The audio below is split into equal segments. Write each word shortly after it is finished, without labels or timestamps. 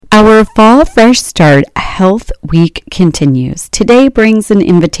Our Fall Fresh Start Health Week continues. Today brings an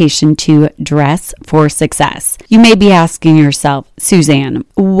invitation to dress for success. You may be asking yourself, Suzanne,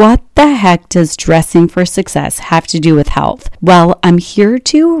 what the heck does dressing for success have to do with health? Well, I'm here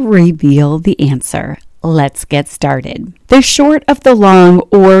to reveal the answer. Let's get started. The short of the long,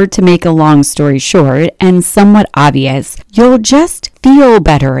 or to make a long story short and somewhat obvious, you'll just feel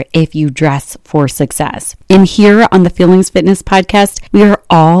better if you dress for success. And here on the Feelings Fitness Podcast, we are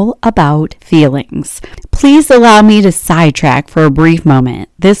all about feelings. Please allow me to sidetrack for a brief moment.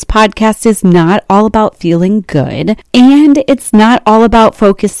 This podcast is not all about feeling good, and it's not all about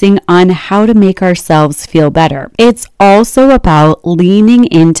focusing on how to make ourselves feel better. It's also about leaning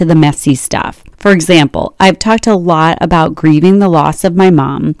into the messy stuff. For example, I've talked a lot about grieving the loss of my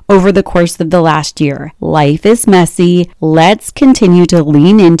mom over the course of the last year. Life is messy. Let's continue to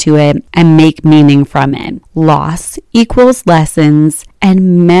lean into it and make meaning from it. Loss equals lessons,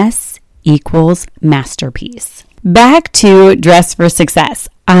 and mess equals masterpiece. Back to dress for success.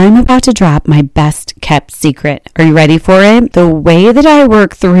 I'm about to drop my best kept secret. Are you ready for it? The way that I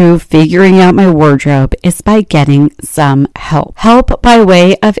work through figuring out my wardrobe is by getting some help. Help by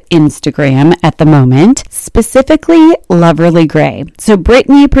way of Instagram at the moment, specifically Loverly Gray. So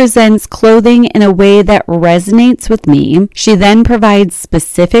Brittany presents clothing in a way that resonates with me. She then provides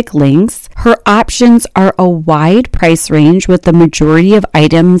specific links. Her options are a wide price range, with the majority of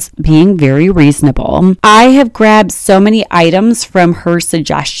items being very reasonable. I have grabbed so many items from her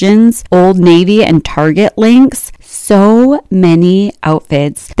suggestions, Old Navy and Target links, so many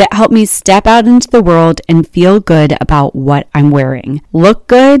outfits that help me step out into the world and feel good about what I'm wearing. Look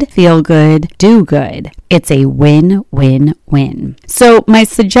good, feel good, do good. It's a win-win-win. So my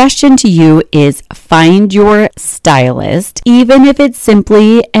suggestion to you is find your stylist, even if it's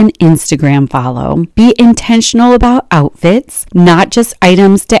simply an Instagram follow. Be intentional about outfits, not just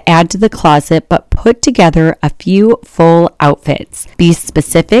items to add to the closet, but put together a few full outfits. Be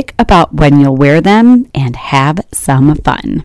specific about when you'll wear them and have some fun.